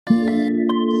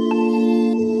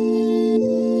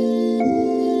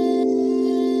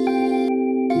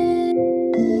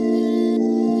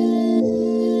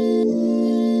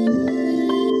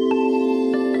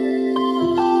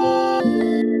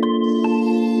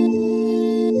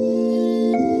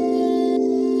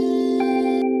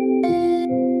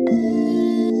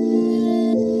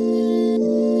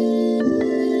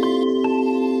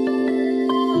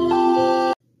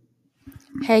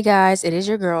Hey guys, it is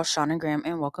your girl Shauna Graham,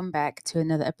 and welcome back to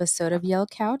another episode of Yellow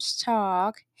Couch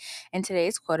Talk. And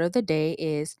today's quote of the day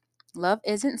is: "Love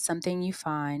isn't something you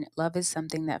find, love is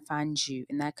something that finds you."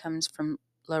 And that comes from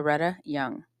Loretta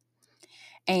Young.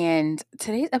 And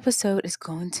today's episode is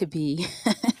going to be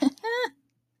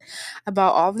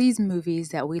about all these movies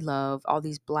that we love, all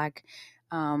these black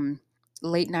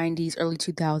late 90s, early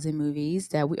 2000 movies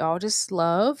that we all just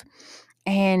love.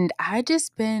 And I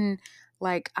just been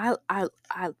like I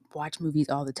watch movies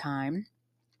all the time,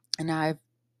 and I've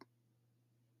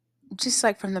just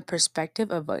like from the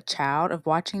perspective of a child of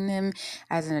watching them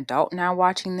as an adult now,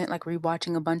 watching them, like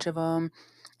rewatching a bunch of them,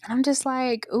 and I'm just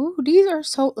like, ooh, these are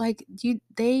so like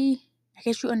I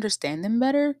guess you understand them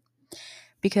better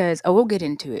because we'll get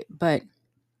into it, but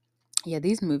yeah,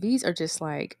 these movies are just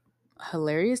like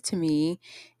hilarious to me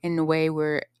in a way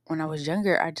where when I was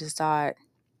younger I just thought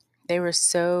they were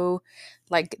so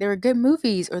like they were good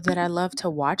movies or that I love to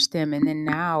watch them, and then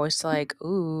now it's like,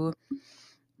 ooh,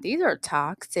 these are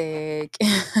toxic.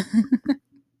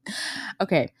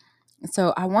 Okay,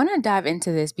 so I want to dive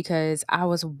into this because I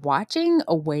was watching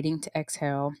A Waiting to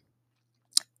Exhale,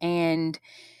 and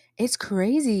it's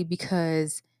crazy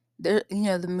because the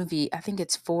movie, I think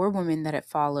it's four women that it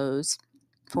follows,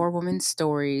 four women's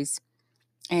stories,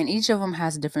 and each of them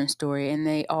has a different story, and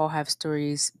they all have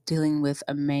stories dealing with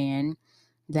a man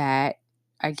that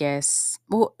I guess,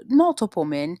 well, multiple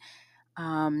men,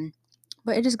 um,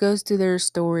 but it just goes through their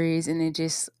stories, and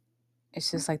it's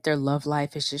just like their love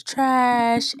life is just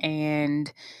trash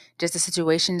and just the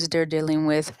situations they're dealing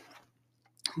with.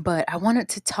 But I wanted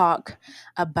to talk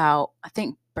about, I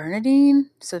think, Bernadine.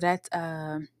 So that's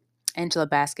Angela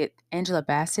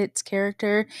Bassett's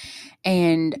character.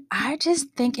 And I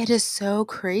just think it is so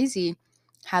crazy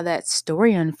how that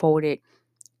story unfolded.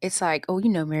 It's like, oh,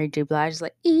 Mary J. Blige is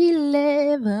like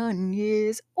 11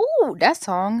 years. Oh, that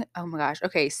song. Oh my gosh.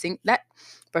 Okay, sing that.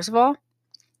 First of all,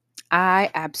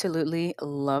 I absolutely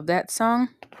love that song.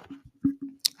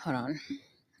 Hold on.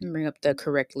 Let me bring up the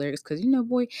correct lyrics because,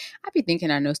 boy, I be thinking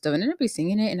I know stuff and then I be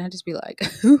singing it and I just be like,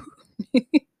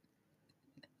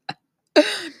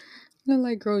 I'm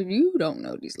like, girl, you don't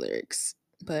know these lyrics.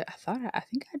 But I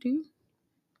think I do.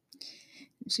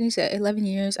 She said, 11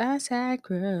 years, I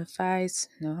sacrifice.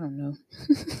 No, I don't know.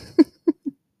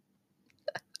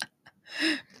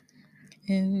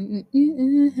 And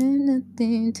had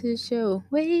nothing to show.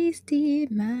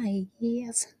 Wasted my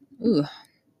years. Ooh.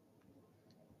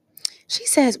 She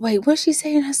says, wait, what's she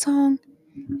saying in that song?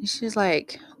 She's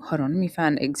like, hold on, let me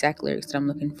find the exact lyrics that I'm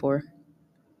looking for.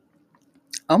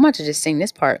 Oh, I'm about to just sing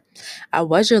this part. I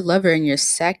was your lover and your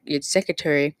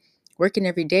secretary, working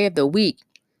every day of the week.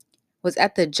 Was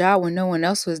at the job when no one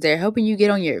else was there, helping you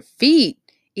get on your feet.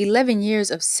 11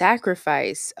 years of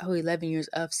sacrifice. Oh, 11 years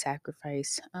of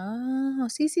sacrifice. Oh,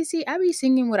 see. I be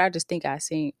singing what I just think I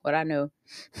sing, what I know.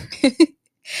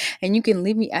 And you can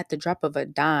leave me at the drop of a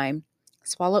dime.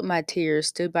 Swallowed my tears,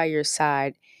 stood by your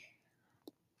side.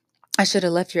 I should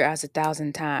have left your ass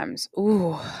 1,000 times.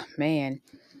 Ooh, man.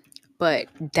 But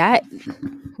that,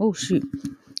 oh, shoot.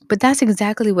 But that's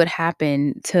exactly what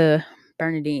happened to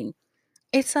Bernadine.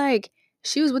 It's like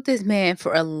she was with this man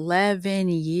for 11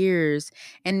 years.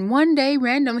 And one day,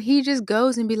 random, he just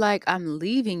goes and be like, I'm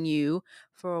leaving you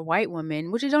for a white woman,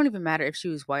 which it don't even matter if she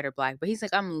was white or black. But he's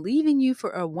like, I'm leaving you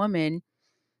for a woman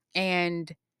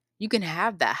and you can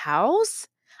have the house.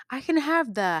 I can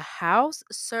have the house,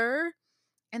 sir.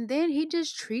 And then he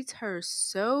just treats her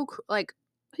like,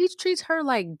 he treats her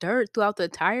like dirt throughout the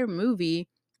entire movie.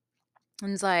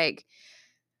 And it's like,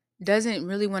 doesn't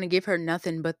really want to give her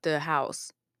nothing but the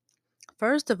house.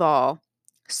 First of all,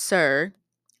 sir,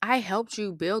 I helped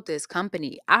you build this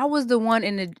company. I was the one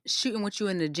in the shooting with you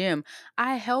in the gym.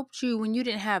 I helped you when you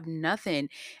didn't have nothing.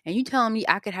 And you telling me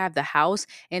I could have the house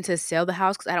and to sell the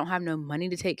house because I don't have no money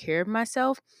to take care of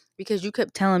myself because you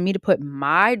kept telling me to put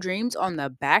my dreams on the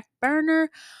back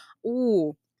burner.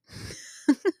 Ooh.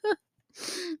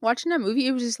 Watching that movie,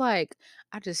 it was just like,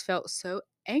 I just felt so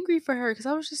angry for her because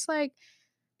I was just like,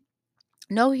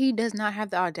 no, he does not have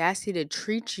the audacity to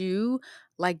treat you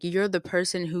like you're the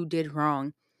person who did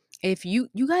wrong. If you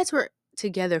guys were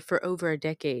together for over a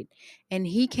decade and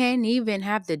he can't even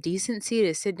have the decency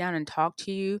to sit down and talk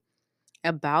to you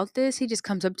about this. He just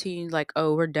comes up to you like,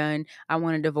 "Oh, we're done. I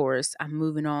want a divorce. I'm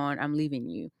moving on. I'm leaving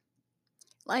you."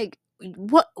 Like,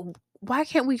 what? Why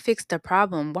can't we fix the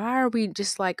problem? Why are we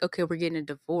just like, okay, we're getting a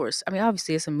divorce? I mean,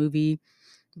 obviously it's a movie,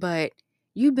 but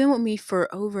you've been with me for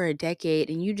over a decade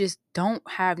and you just don't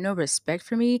have no respect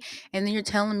for me. And then you're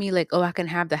telling me like, oh, I can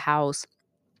have the house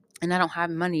and I don't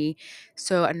have money,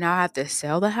 so now I have to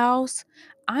sell the house.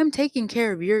 I'm taking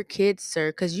care of your kids, sir.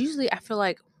 Because usually I feel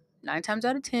like 9 times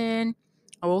out of 10,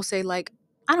 I will say, like,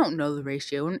 I don't know the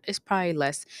ratio, and it's probably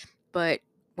less. But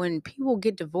when people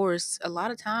get divorced, a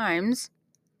lot of times,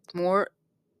 more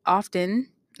often,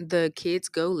 the kids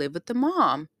go live with the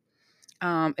mom.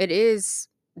 It is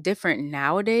different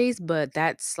nowadays, but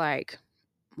that's like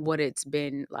what it's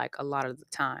been like a lot of the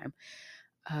time.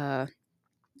 Uh,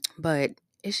 but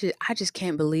I just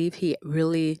can't believe he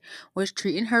really was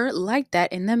treating her like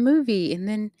that in the movie. And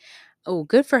then, oh,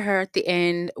 good for her at the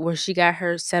end where she got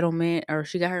her settlement or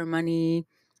she got her money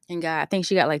and I think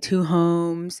she got like 2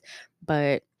 homes.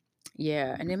 But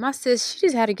yeah, and then my sis, she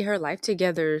just had to get her life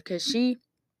together because she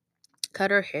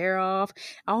cut her hair off.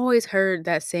 I always heard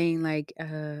that saying like,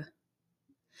 a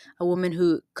woman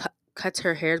who cuts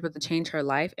her hair is about to change her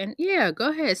life. And yeah, go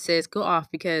ahead, sis, go off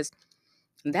because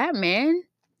that man,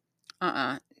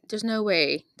 uh-uh, there's no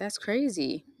way. That's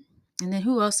crazy. And then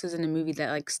who else was in the movie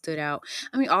that like stood out?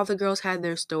 I mean, all the girls had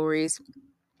their stories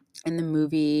in the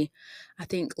movie. I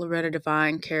think Loretta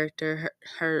Devine character,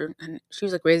 she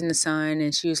was like raising the son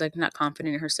and she was like not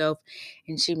confident in herself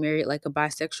and she married like a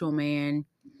bisexual man.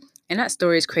 And that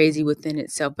story is crazy within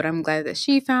itself, but I'm glad that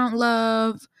she found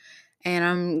love and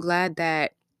I'm glad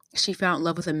that she found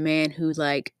love with a man who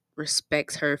like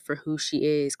respects her for who she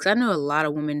is. Cause I know a lot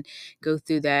of women go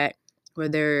through that where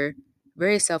they're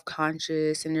very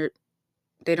self-conscious and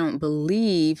they don't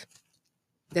believe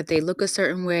that they look a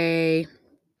certain way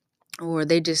or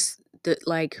they just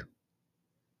like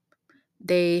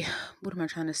they what am I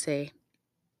trying to say?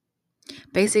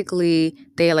 Basically,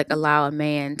 they like allow a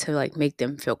man to like make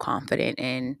them feel confident.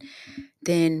 And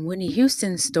then Whitney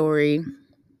Houston's story,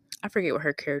 I forget what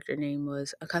her character name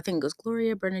was. I think it was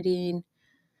Gloria Bernadine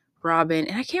Robin,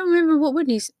 and I can't remember what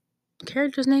Whitney's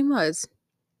character's name was.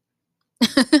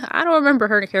 I don't remember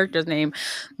her character's name,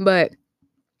 but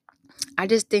I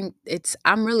just think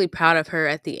I'm really proud of her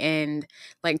at the end,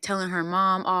 like telling her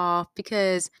mom off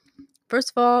because,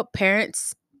 first of all,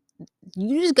 parents,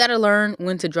 you just got to learn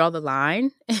when to draw the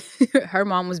line. Her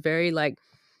mom was very like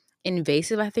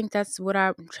invasive. I think that's what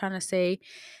I'm trying to say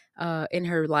in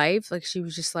her life. Like she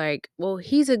was just like, well,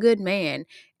 he's a good man.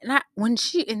 And when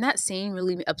she in that scene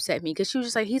really upset me because she was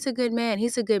just like, he's a good man.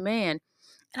 He's a good man.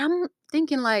 And I'm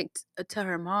thinking like to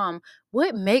her mom,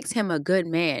 what makes him a good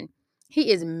man?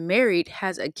 He is married,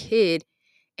 has a kid,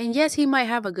 and yes, he might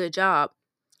have a good job.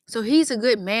 So he's a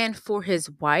good man for his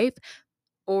wife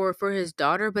or for his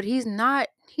daughter, but he's not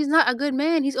a good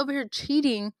man. He's over here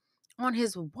cheating on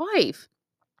his wife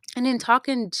and then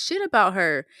talking shit about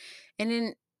her. And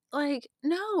then like,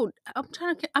 no,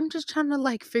 I'm just trying to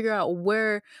like figure out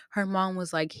where her mom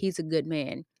was like, he's a good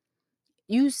man.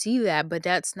 You see that, but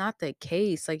that's not the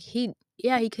case. Like he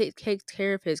takes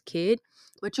care of his kid,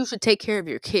 but you should take care of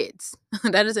your kids.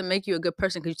 That doesn't make you a good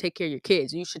person because you take care of your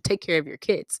kids. You should take care of your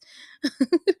kids.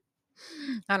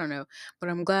 I don't know, but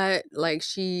I'm glad like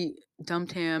she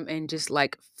dumped him and just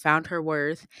like found her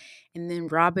worth. And then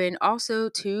Robin also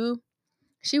too,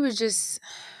 she was just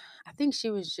I think she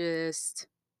was just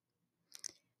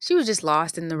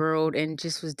lost in the world and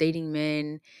just was dating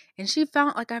men. And she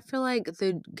found like I feel like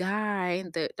the guy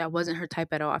that wasn't her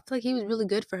type at all. I feel like he was really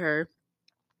good for her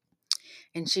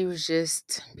and she was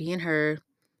just being her.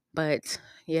 But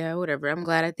yeah, whatever. I'm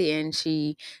glad at the end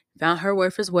she found her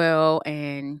worth as well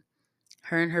and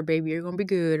her and her baby are gonna be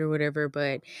good or whatever.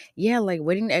 But yeah, like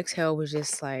Waiting to Exhale was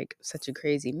just like such a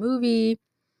crazy movie.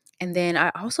 And then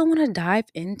I also want to dive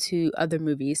into other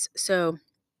movies. So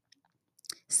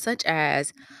such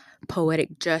as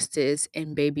Poetic Justice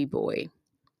and Baby Boy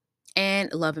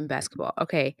and Love and Basketball.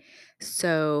 Okay.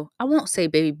 So I won't say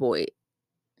Baby Boy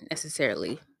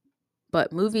necessarily,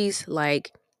 but movies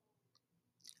like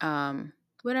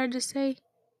what did I just say?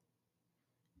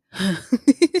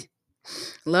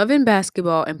 Love and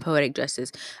Basketball and Poetic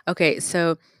Justice. Okay,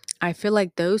 so I feel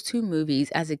like those two movies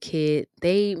as a kid,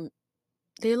 they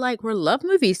like were love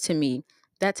movies to me.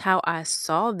 That's how I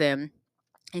saw them.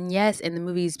 And yes, in the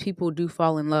movies people do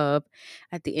fall in love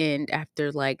at the end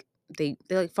after like they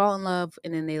like fall in love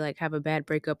and then they like have a bad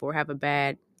breakup or have a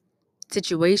bad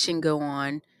situation go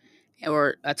on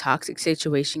or a toxic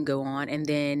situation go on and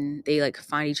then they like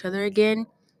find each other again.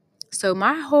 So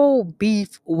my whole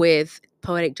beef with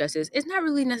Poetic Justice is not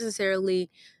really necessarily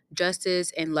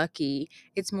Justice and Lucky,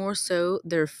 it's more so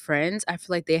their friends. I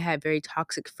feel like they had very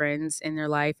toxic friends in their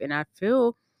life, and I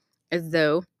feel as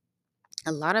though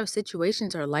a lot of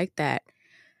situations are like that.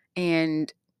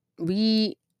 And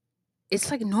we it's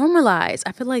like normalized.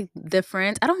 I feel like the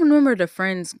friends, I don't remember the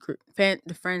friends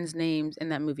names in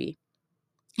that movie.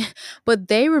 But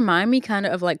they remind me kind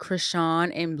of like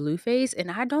Krishan and Blueface, and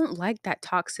I don't like that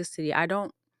toxicity. I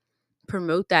don't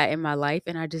promote that in my life,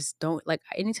 and I just don't like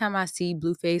anytime I see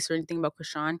Blueface or anything about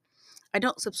Krishan, I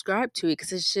don't subscribe to it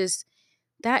because it's just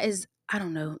that is I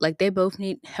don't know, like they both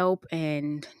need help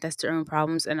and that's their own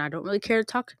problems, and I don't really care to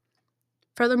talk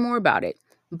furthermore about it.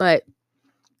 But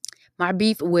my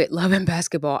beef with Love and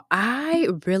Basketball, I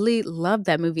really loved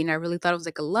that movie and I really thought it was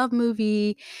like a love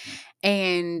movie.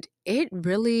 And it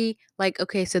really, like,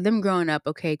 okay, so them growing up,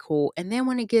 okay, cool. And then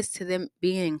when it gets to them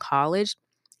being in college,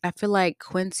 I feel like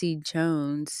Quincy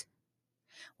Jones,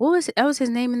 that was his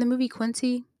name in the movie,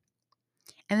 Quincy?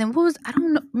 And then I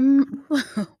don't know,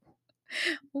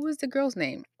 what was the girl's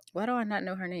name? Why do I not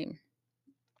know her name?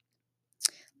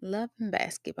 Love and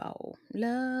Basketball.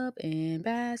 Love and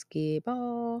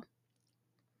Basketball.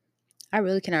 I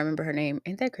really cannot remember her name.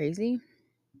 Ain't that crazy?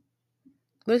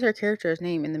 What is her character's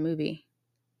name in the movie?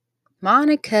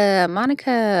 Monica.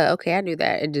 Monica. Okay, I knew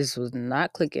that. It just was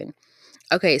not clicking.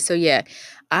 Okay, so yeah,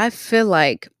 I feel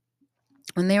like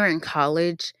when they were in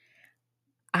college,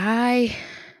 I,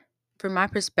 from my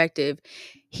perspective,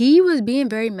 he was being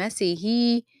very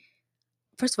messy.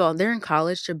 First of all, they're in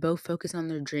college. They're both focused on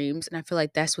their dreams. And I feel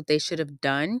like that's what they should have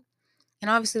done. And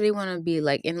obviously, they want to be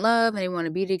like in love and they want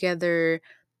to be together.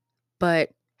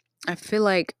 But I feel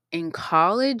like in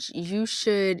college, they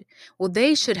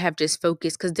should have just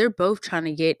focused because they're both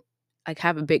trying to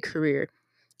have a big career.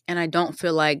 And I don't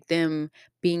feel like them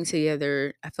being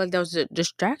together, I feel like that was a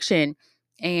distraction.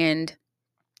 And,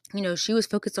 she was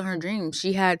focused on her dreams.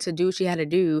 She had to do what she had to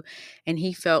do. And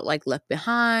he felt like left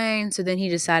behind. So then he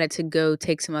decided to go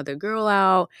take some other girl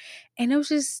out. And it was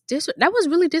just, that was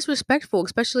really disrespectful,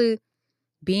 especially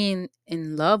being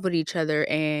in love with each other.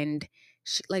 And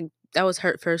that was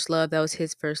her first love. That was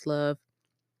his first love.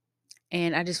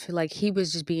 And I just feel like he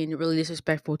was just being really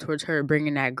disrespectful towards her,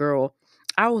 bringing that girl.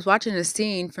 I was watching a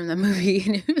scene from the movie,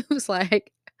 and it was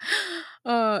like,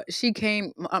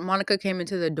 Monica came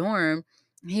into the dorm,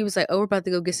 and he was like, "Oh, we're about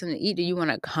to go get something to eat. Do you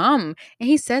want to come?" And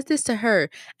he says this to her,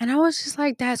 and I was just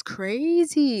like, "That's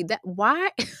crazy. That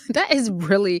why? That is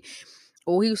really."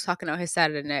 Oh, he was talking out his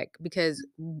side of the neck because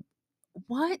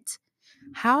what?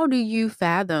 How do you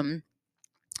fathom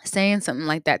saying something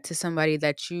like that to somebody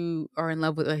that you are in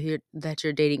love with or that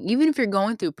you're dating? Even if you're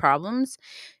going through problems,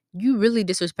 you really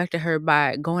disrespected her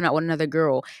by going out with another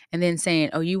girl and then saying,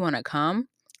 "Oh, you want to come?"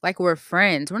 Like we're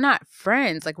friends. We're not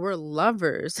friends. Like we're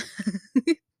lovers.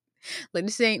 Like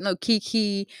this ain't no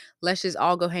Kiki. Let's just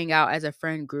all go hang out as a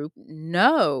friend group.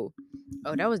 No.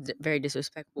 Oh, that was very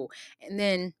disrespectful. And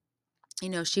then,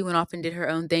 she went off and did her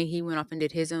own thing. He went off and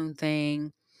did his own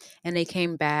thing. And they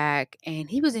came back and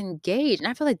he was engaged. And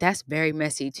I feel like that's very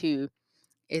messy too.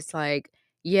 It's like,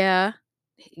 yeah,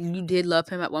 you did love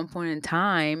him at one point in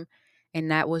time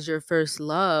and that was your first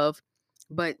love,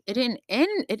 but it didn't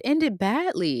end. It ended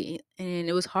badly and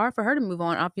it was hard for her to move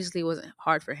on. Obviously, it wasn't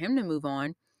hard for him to move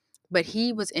on, but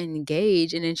he was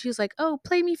engaged and then she was like, "Oh,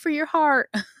 play me for your heart."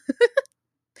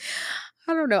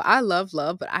 I don't know. I love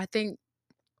love, but I think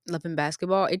Love and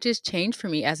Basketball, it just changed for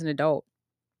me as an adult.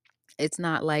 It's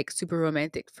not like super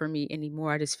romantic for me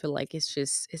anymore. I just feel like it's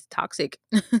toxic.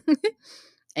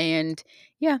 And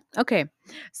yeah, okay.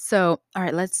 So, all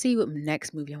right, let's see what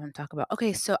next movie I want to talk about.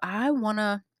 Okay, so I want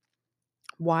to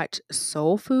watch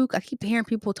Soul Food. I keep hearing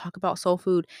people talk about Soul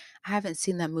Food. I haven't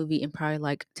seen that movie in probably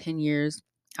like 10 years.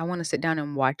 I want to sit down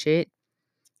and watch it.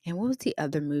 And what was the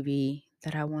other movie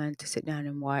that I wanted to sit down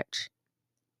and watch?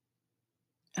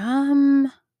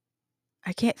 Um,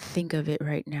 I can't think of it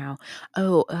right now.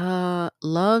 Oh,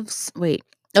 Loves. Wait.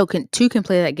 Oh, two can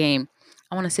play that game.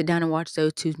 I want to sit down and watch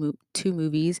those two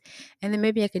movies, and then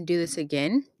maybe I can do this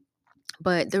again.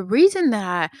 But the reason that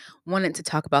I wanted to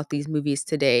talk about these movies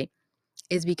today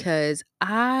is because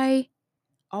I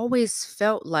always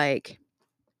felt like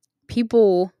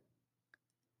people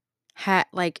had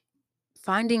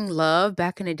finding love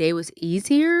back in the day was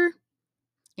easier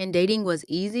and dating was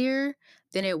easier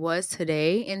than it was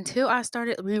today until I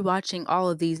started rewatching all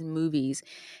of these movies.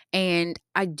 And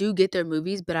I do get their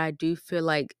movies, but I do feel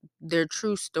like they're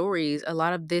true stories. A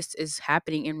lot of this is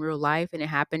happening in real life and it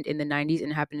happened in the 90s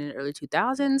and it happened in the early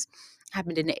 2000s,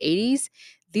 happened in the 80s.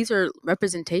 These are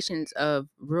representations of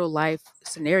real life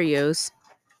scenarios.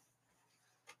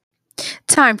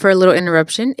 Time for a little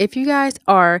interruption. If you guys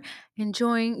are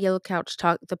enjoying Yellow Couch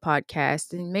Talk, the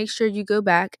podcast, then make sure you go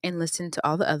back and listen to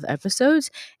all the other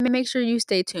episodes. And make sure you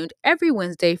stay tuned every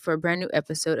Wednesday for a brand new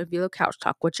episode of Yellow Couch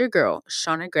Talk with your girl,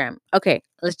 Shauna Graham. Okay,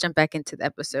 let's jump back into the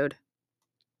episode.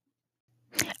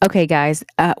 Okay, guys,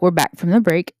 we're back from the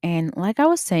break. And like I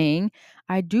was saying,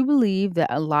 I do believe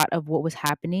that a lot of what was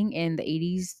happening in the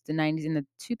 80s, the 90s, and the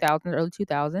 2000s, early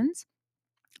 2000s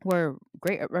were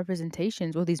great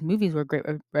representations. Well, these movies were great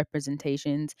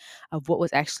representations of what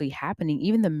was actually happening.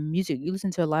 Even the music, you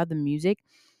listen to a lot of the music,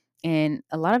 and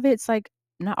a lot of it's like,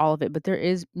 not all of it, but there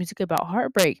is music about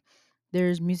heartbreak.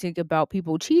 There's music about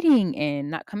people cheating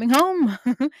and not coming home.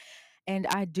 And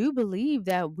I do believe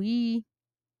that we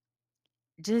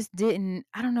just didn't,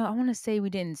 I don't know, I want to say we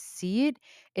didn't see it.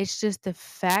 It's just the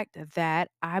fact that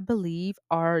I believe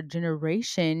our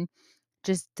generation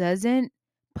just doesn't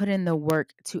put in the work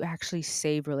to actually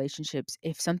save relationships.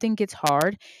 If something gets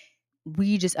hard,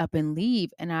 we just up and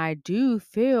leave. And I do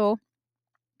feel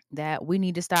that we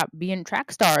need to stop being track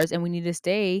stars and we need to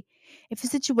stay. If the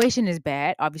situation is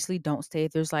bad, obviously don't stay.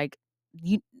 If there's like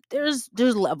you there's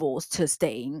levels to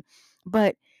staying.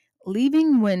 But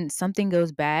leaving when something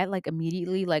goes bad, like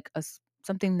immediately, like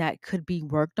something that could be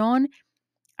worked on,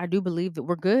 I do believe that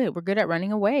we're good. We're good at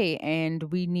running away and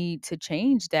we need to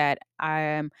change that.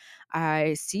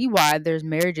 I see why there's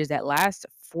marriages that last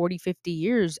 40, 50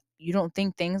 years. You don't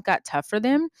think things got tough for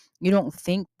them? You don't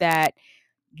think that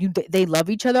they love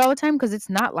each other all the time, because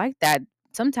it's not like that.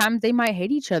 Sometimes they might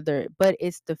hate each other, but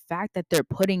it's the fact that they're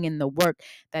putting in the work,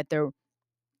 that they're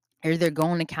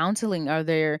going to counseling, or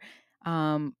they're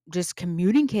just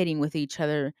communicating with each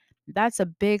other. That's a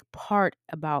big part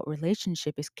about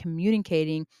relationship, is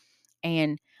communicating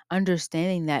and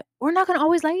understanding that we're not going to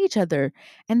always like each other,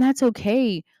 and that's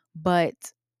okay. But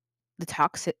the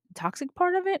toxic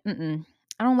part of it,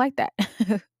 I don't like that.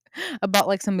 About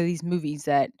like some of these movies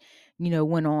that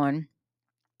went on.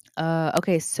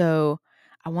 Okay, so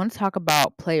I want to talk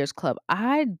about Players Club.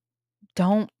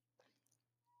 Don't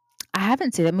I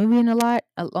haven't seen that movie in a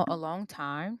long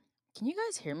time. Can you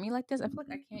guys hear me like this? I feel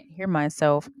like I can't hear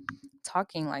myself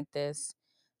talking like this.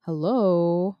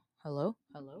 Hello? Hello?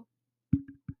 Hello?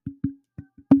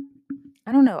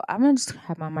 I don't know. I'm gonna just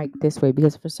have my mic this way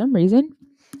because for some reason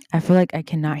I feel like I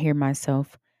cannot hear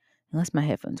myself unless my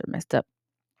headphones are messed up.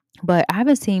 But I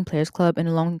haven't seen Players Club in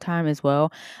a long time as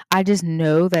well. I just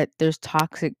know that there's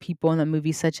toxic people in the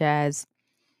movie, such as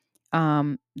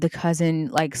the cousin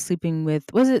like sleeping with,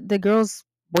 was it the girl's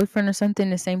boyfriend or something?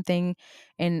 The same thing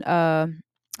in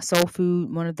Soul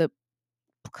Food. One of the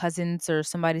cousins or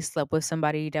somebody slept with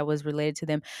somebody that was related to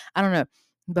them. I don't know,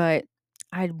 but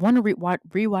I want to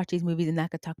rewatch these movies, and I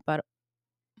could talk about it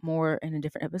more in a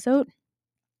different episode.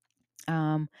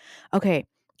 Um, okay.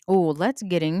 Oh, let's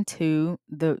get into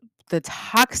the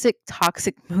toxic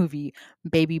movie,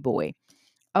 Baby Boy.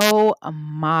 Oh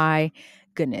my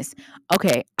goodness.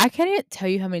 Okay, I can't tell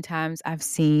you how many times I've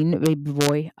seen Baby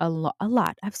Boy. A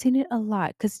lot. I've seen it a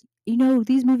lot because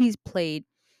these movies played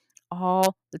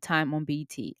all the time on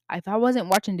BET. If I wasn't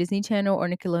watching Disney Channel or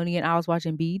Nickelodeon, I was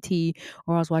watching BET,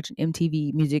 or I was watching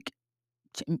MTV Music,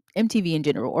 MTV in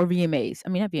general, or VMAs. I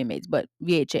mean, not VMAs, but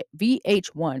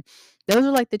VH1. Those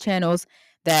are like the channels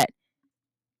that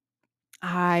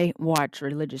I watch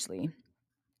religiously.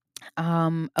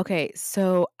 Okay,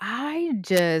 so I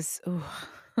just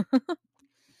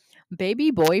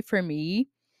Baby Boy for me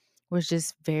was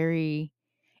just very,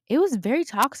 it was very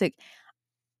toxic.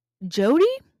 Jody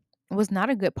was not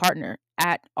a good partner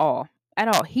at all. At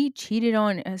all. He cheated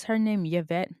on, is her name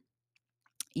Yvette?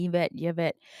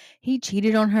 Yvette. He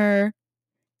cheated on her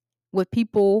with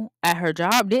people at her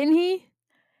job, didn't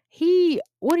he?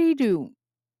 What did he do?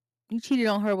 He cheated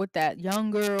on her with that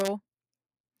young girl.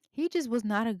 He just was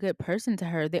not a good person to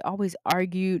her. They always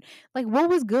argued. Like, what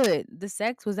was good? The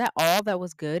sex, was that all that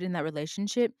was good in that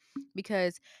relationship?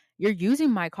 Because you're using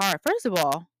my car. First of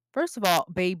all,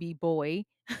 baby boy,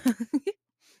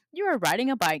 you are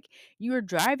riding a bike. You are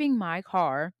driving my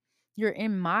car. You're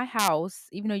in my house,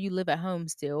 even though you live at home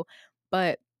still.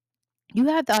 But you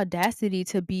have the audacity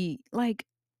to be like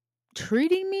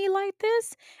treating me like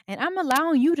this, and I'm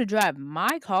allowing you to drive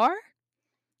my car?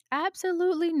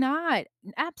 Absolutely not.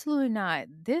 Absolutely not.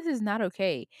 This is not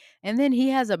okay. And then he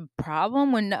has a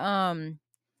problem when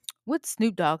what's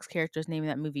Snoop Dogg's character's name in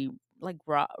that movie? Like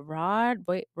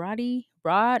Rodney.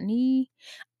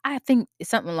 I think it's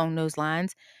something along those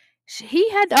lines. He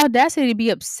had the audacity to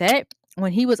be upset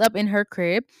when he was up in her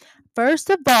crib. First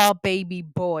of all, baby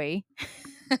boy.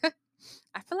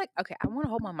 I feel like, okay, I want to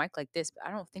hold my mic like this, but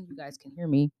I don't think you guys can hear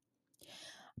me.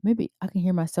 Maybe I can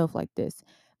hear myself like this.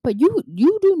 But you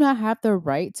do not have the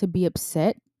right to be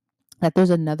upset that there's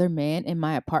another man in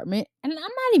my apartment and I'm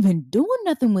not even doing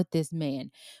nothing with this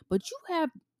man. But you have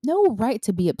no right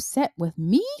to be upset with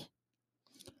me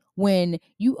when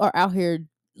you are out here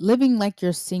living like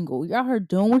you're single. You're out here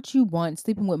doing what you want,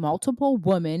 sleeping with multiple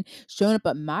women, showing up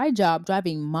at my job,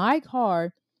 driving my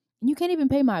car, and you can't even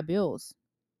pay my bills.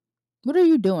 What are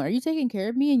you doing? Are you taking care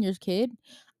of me and your kid?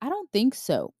 I don't think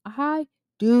so. I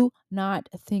do not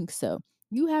think so.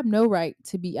 You have no right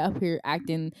to be up here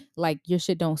acting like your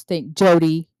shit don't stink,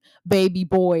 Jody, baby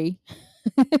boy.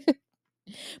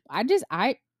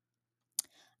 I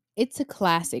it's a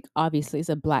classic. Obviously, it's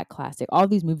a black classic. All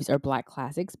these movies are black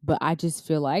classics, but I just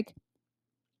feel like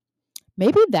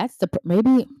maybe that's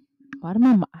maybe why do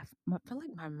I feel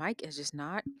like my mic is just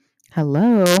not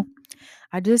hello.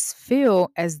 I just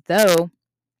feel as though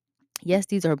yes,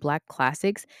 these are black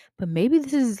classics, but maybe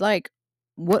this is like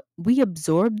what we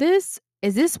absorb this.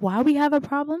 Is this why we have a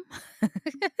problem?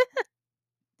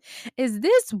 Is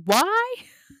this why?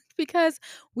 Because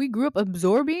we grew up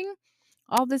absorbing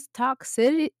all this I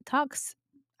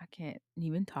can't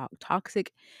even talk.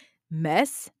 Toxic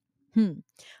mess. Hmm.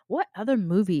 What other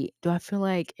movie do I feel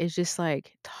like is just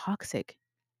like toxic?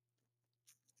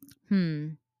 Hmm.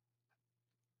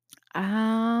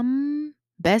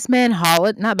 Best Man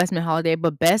Holiday, not Best Man Holiday,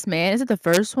 but Best Man. Is it the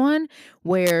first one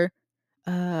where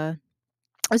uh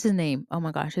what's his name? Oh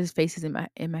my gosh, his face is in my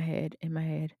head. In my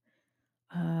head.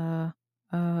 Uh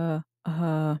uh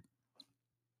uh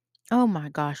oh my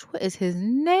gosh, what is his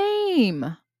name?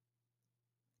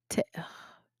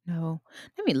 No.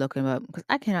 Let me look him up because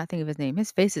I cannot think of his name.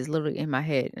 His face is literally in my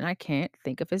head and I can't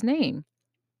think of his name.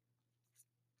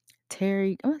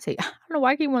 Terry, I want to say, I don't know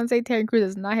why I keep wanting to say Terry Crews.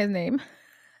 It's not his name.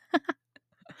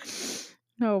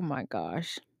 Oh my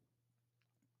gosh.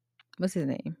 What's his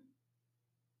name?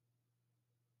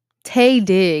 Tay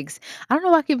Diggs. I don't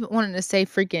know why I keep wanting to say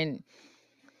freaking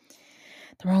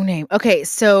the wrong name. Okay,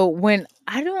 so when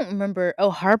I don't remember, oh,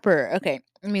 Harper. Okay,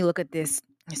 let me look at this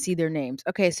and see their names.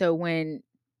 Okay, so when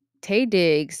Tay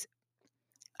Diggs,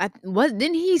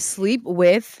 didn't he sleep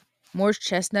with Morris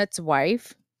Chestnut's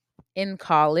wife in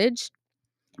college?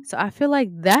 So I feel like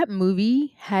that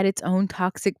movie had its own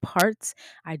toxic parts.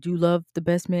 I do love The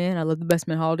Best Man. I love The Best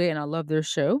Man Holiday, and I love their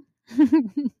show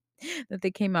that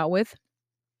they came out with.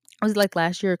 It was like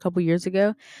last year, a couple years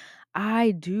ago.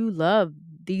 I do love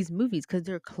these movies because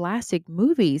they're classic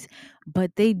movies,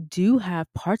 but they do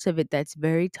have parts of it that's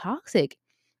very toxic.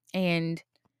 And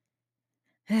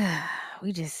I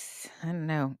don't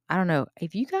know. I don't know.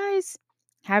 If you guys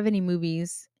have any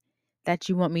movies that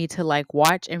you want me to like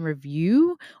watch and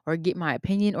review or get my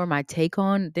opinion or my take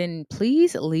on, then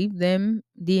please leave them,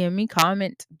 DM me,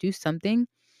 comment, do something.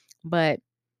 But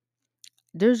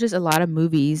there's just a lot of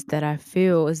movies that I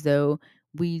feel as though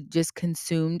we just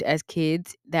consumed as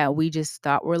kids that we just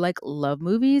thought were like love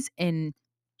movies. And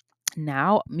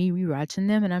now me rewatching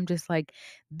them and I'm just like,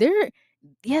 there,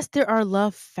 yes, there are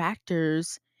love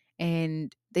factors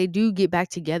and they do get back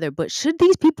together, but should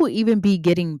these people even be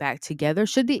getting back together?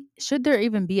 Should there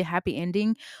even be a happy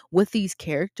ending with these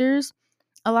characters?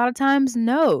 A lot of times,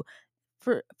 no.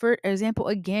 For example,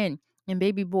 again, in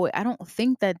Baby Boy, I don't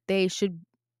think that they should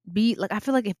be like, I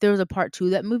feel like if there was a part 2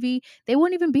 of that movie, they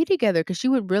wouldn't even be together because she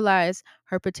would realize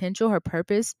her potential, her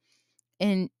purpose,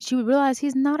 and she would realize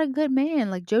he's not a good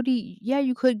man. Like, Jody, yeah,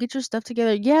 you could get your stuff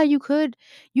together. Yeah, you could.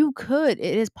 You could.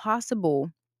 It is possible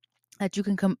that you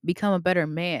can become a better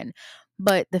man.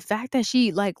 But the fact that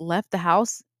she like left the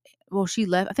house, well, she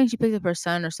left. I think she picked up her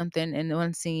son or something in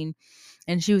one scene,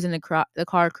 and she was in the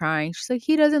car crying. She's like,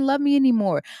 he doesn't love me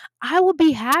anymore. I would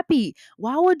be happy.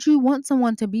 Why would you want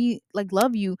someone to be like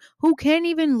love you who can't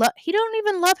even love? He don't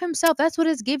even love himself. That's what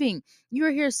it's giving.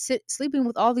 You're here sleeping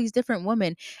with all these different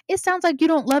women. It sounds like you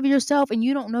don't love yourself and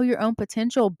you don't know your own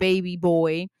potential, baby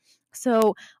boy.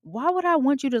 So why would I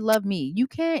want you to love me? You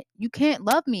can't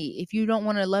love me if you don't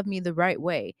want to love me the right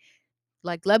way.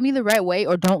 Like, love me the right way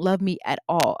or don't love me at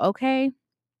all, okay?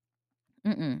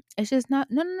 It's just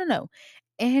not, no, no, no, no.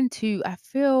 And two, I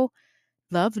feel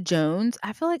Love Jones.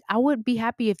 I feel like I would be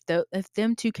happy if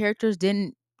them two characters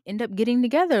didn't end up getting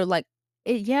together. Like,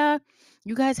 yeah,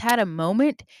 you guys had a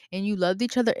moment and you loved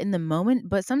each other in the moment,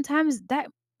 but sometimes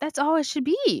that's all it should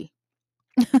be.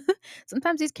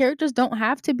 Sometimes these characters don't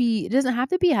have to be. It doesn't have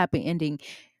to be a happy ending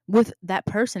with that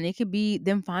person. It could be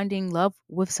them finding love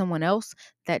with someone else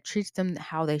that treats them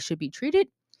how they should be treated,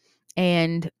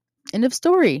 and end of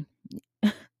story.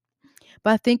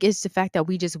 But I think it's the fact that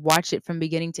we just watch it from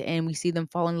beginning to end. We see them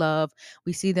fall in love,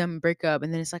 we see them break up,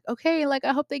 and then it's like, okay, like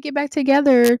I hope they get back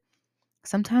together.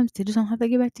 Sometimes they just don't have to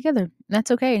get back together.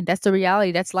 That's okay. That's the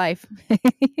reality. That's life.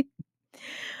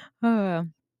 Uh,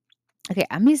 okay,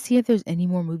 I'm gonna see if there's any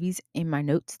more movies in my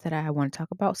notes that I want to talk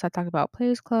about. So I talked about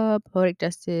Players Club, Poetic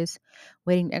Justice,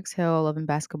 Waiting to Exhale, Love and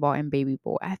Basketball, and Baby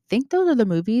Boy. I think those are the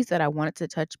movies that I wanted to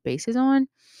touch bases on.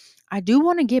 I do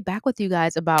want to get back with you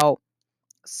guys about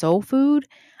Soul Food.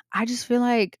 I just feel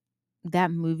like that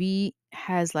movie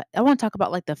has like I want to talk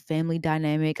about like the family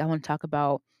dynamic. I want to talk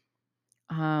about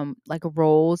like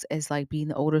roles as like being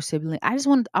the older sibling. I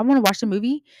want to watch the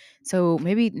movie. So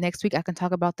maybe next week I can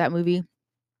talk about that movie.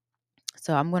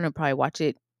 So I'm gonna probably watch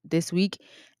it this week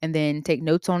and then take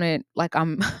notes on it like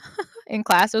I'm in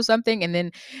class or something, and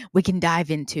then we can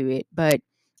dive into it. But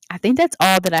I think that's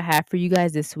all that I have for you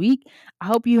guys this week. I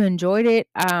hope you enjoyed it.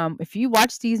 If you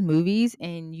watch these movies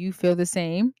and you feel the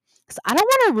same, because I don't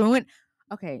want to ruin.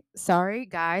 Okay, sorry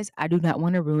guys, I do not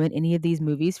want to ruin any of these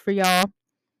movies for y'all.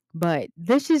 But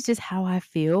this is just how I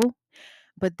feel.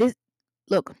 But this,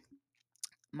 look,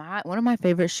 my one of my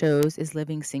favorite shows is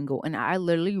Living Single, and I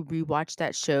literally rewatch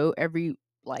that show every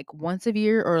like once a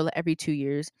year or every 2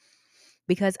 years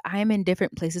because I am in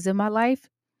different places in my life,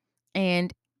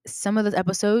 and some of those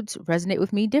episodes resonate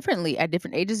with me differently at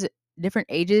different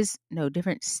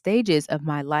stages of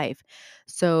my life.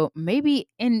 So maybe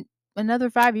in another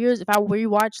 5 years, if I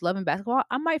rewatch Love and Basketball,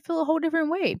 I might feel a whole different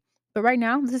way. But right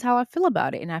now, this is how I feel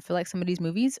about it, and I feel like some of these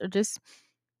movies are just,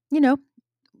 you know,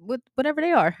 whatever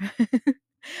they are.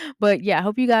 But yeah, I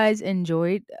hope you guys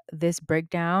enjoyed this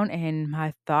breakdown and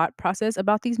my thought process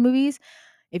about these movies.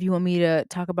 If you want me to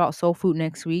talk about Soul Food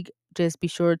next week, just be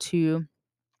sure to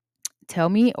tell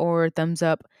me or thumbs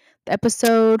up the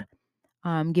episode.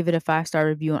 Give it a 5-star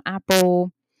review on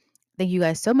Apple. Thank you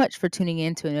guys so much for tuning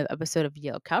in to another episode of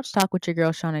Yellow Couch Talk with your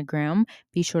girl Shauna Graham.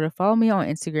 Be sure to follow me on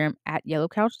Instagram at Yellow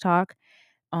Couch Talk.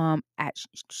 At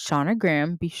Shauna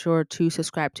Graham. Be sure to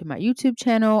subscribe to my YouTube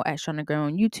channel at Shauna Graham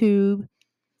on YouTube.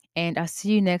 And I'll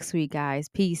see you next week, guys.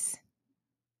 Peace.